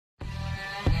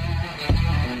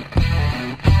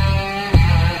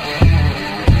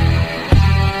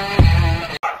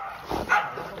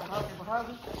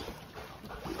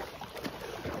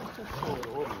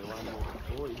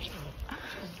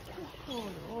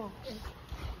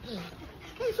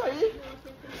Que isso aí?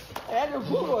 É, meu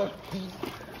burro?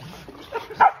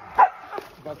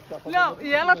 Não,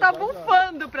 e ela tá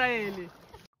bufando pra ele.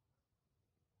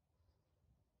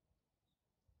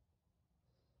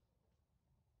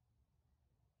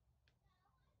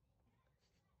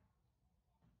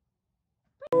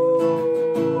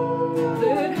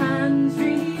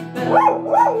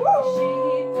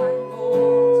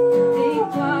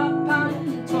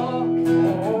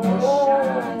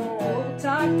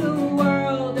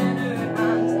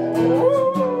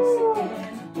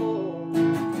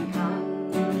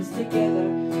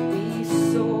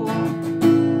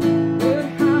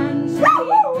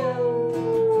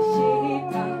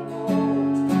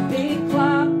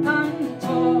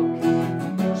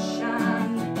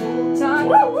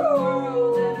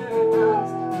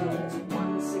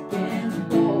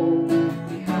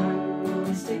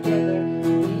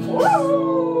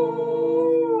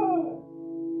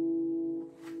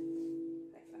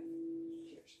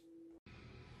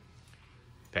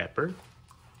 Pepper.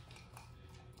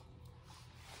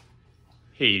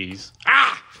 Hades.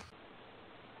 Ah!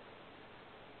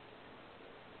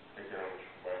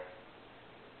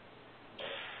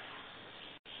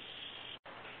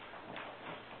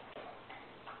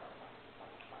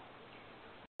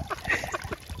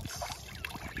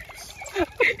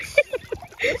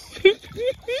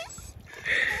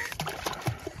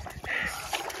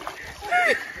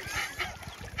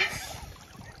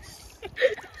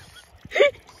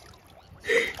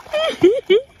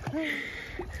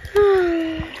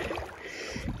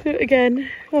 Do it again,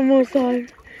 one more time.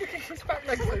 His back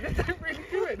legs though, they don't really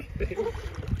do anything.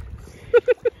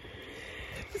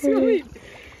 See what I mean?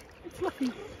 It's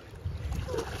fluffy.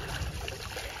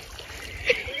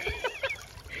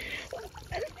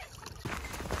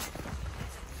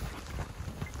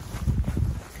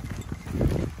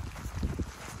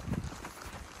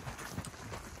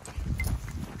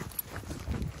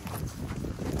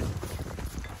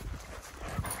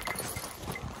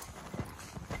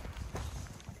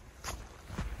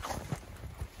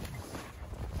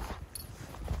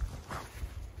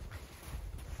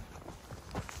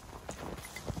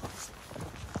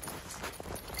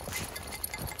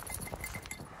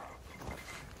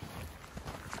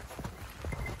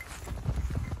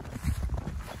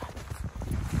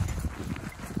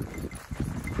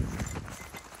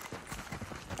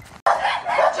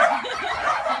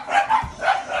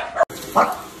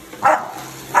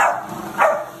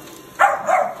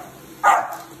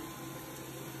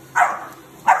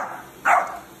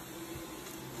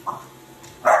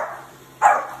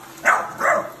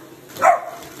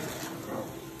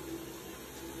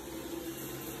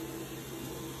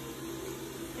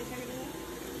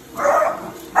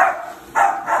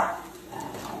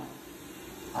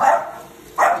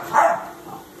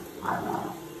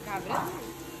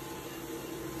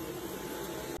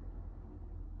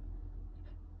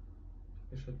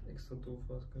 Der schaut extra doof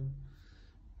aus, gell?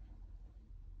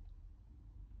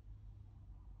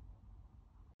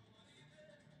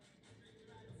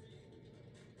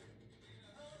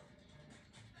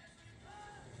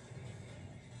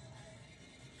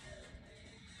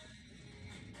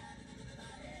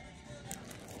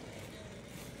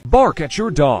 Bark at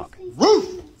your dog.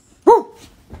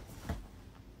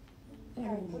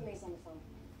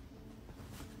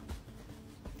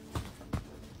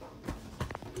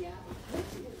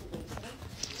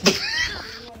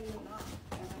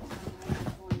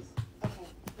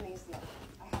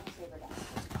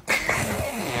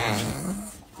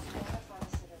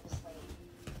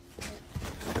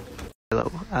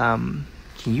 Hello,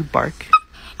 can you bark?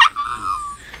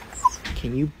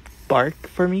 Can you bark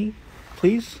for me,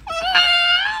 please?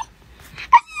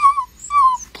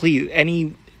 Please,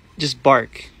 just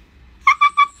bark.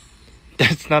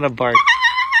 That's not a bark.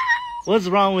 What's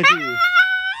wrong with you?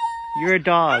 You're a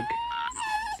dog.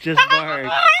 Just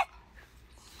bark.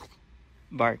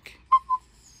 Bark.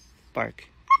 Bark.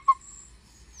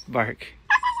 Bark.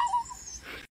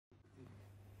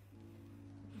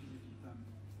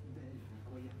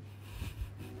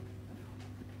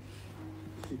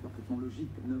 C'est parfaitement logique,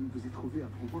 un homme vous est trouvé à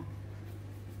Provins.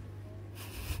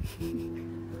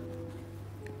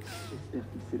 J'espère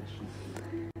qu'il fait la chance.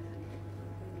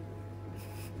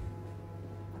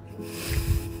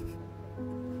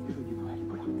 Joyeux Noël,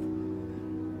 Paula.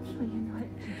 Joyeux Noël.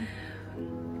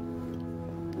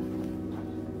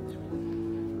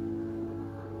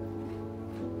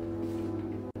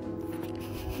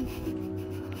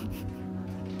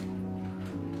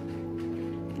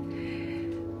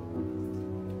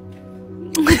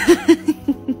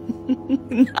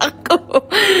 Nako,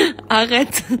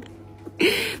 arrête.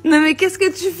 Non mais qu'est-ce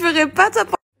que tu ferais pas toi?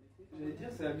 J'allais dire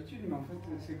c'est l'habitude, mais en fait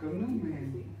c'est comme nous,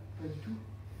 mais pas du tout.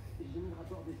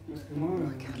 Parce que moi,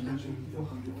 j'aime fort.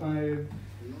 Enfin, elle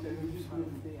aime juste moi.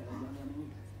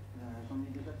 J'en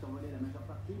ai déjà survolé la majeure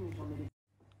partie, mais j'en ai laissé.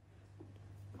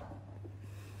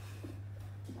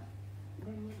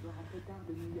 Daniel doit rentrer tard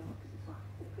de New York ce soir.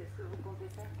 Qu'est-ce que vous comptez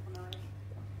faire pour Noël?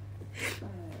 C'est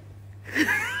pas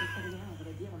rien, à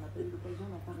vrai dire, on n'a pas eu l'occasion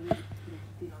d'en parler depuis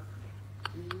qu'il a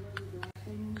quitté l'autre.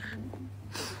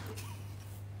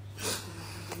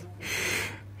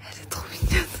 Elle est trop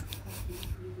mignonne.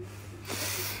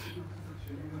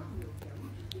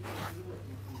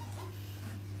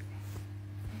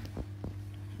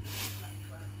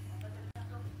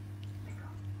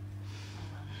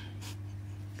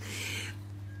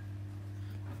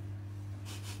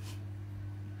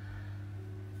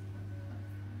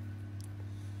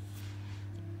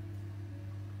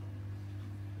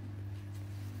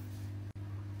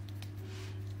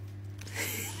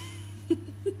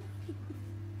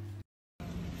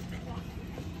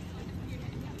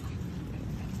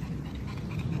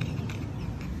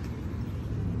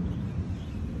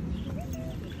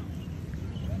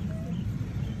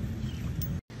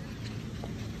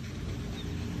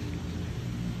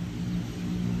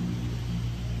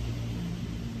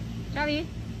 Charlie.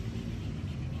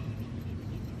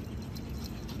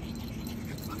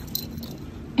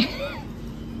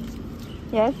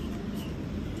 Yes.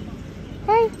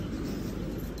 Hey.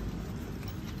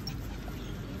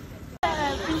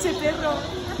 Pinche perro.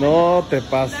 No, te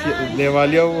pasé, le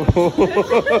valió.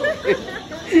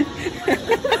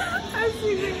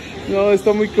 No,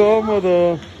 está muy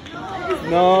cómodo.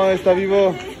 No, está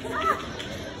vivo.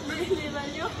 Le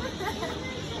valió.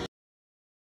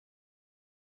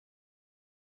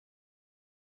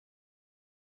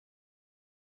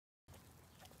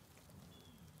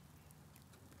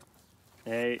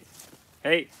 Hey.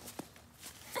 Hey.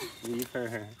 Leave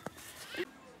her.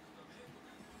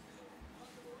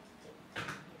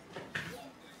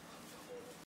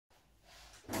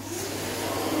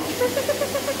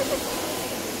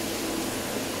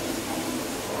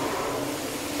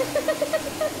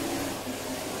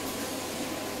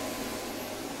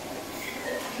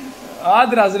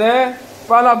 Ladras, né?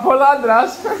 Fala por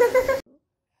ladras.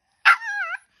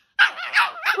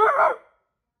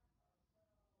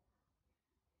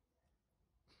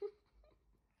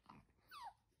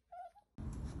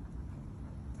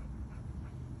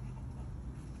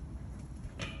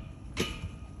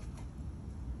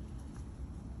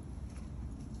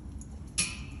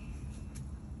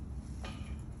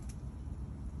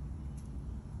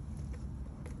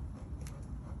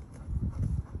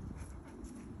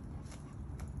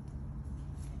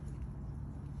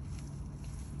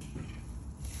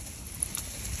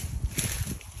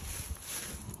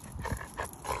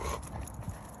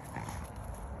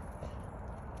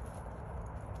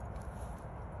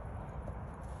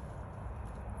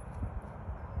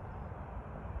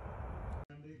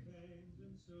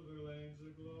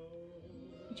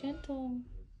 Gentle.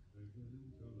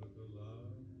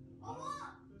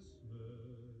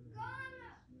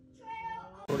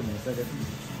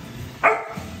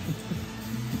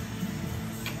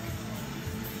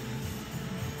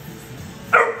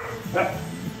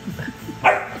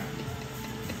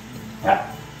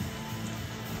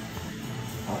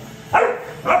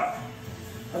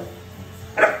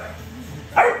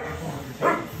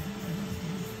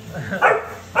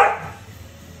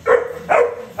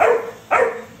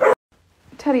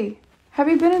 Teddy, have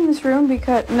you been in this room?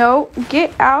 Because no,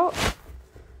 get out.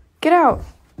 Get out.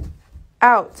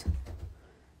 Out.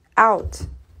 Out.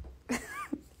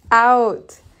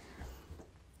 Out.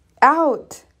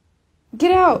 Out.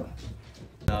 Get out.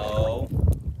 No.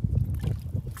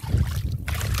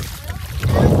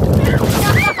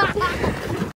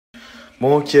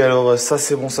 Bon, ok, alors ça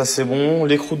c'est bon, ça c'est bon.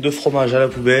 Les croûtes de fromage à la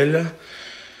poubelle.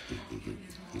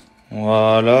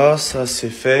 Voilà, ça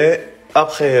c'est fait.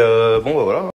 Après, bon bah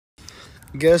voilà.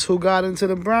 Guess who got into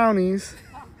the brownies?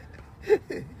 Yo,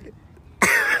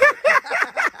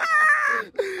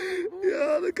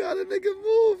 look how the nigga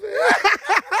moving.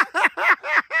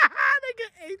 Nigga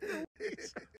ate the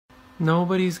wish.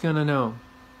 Nobody's gonna know.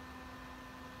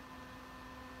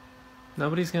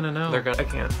 Nobody's gonna know. They're gonna. I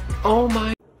can't. Oh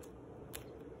my.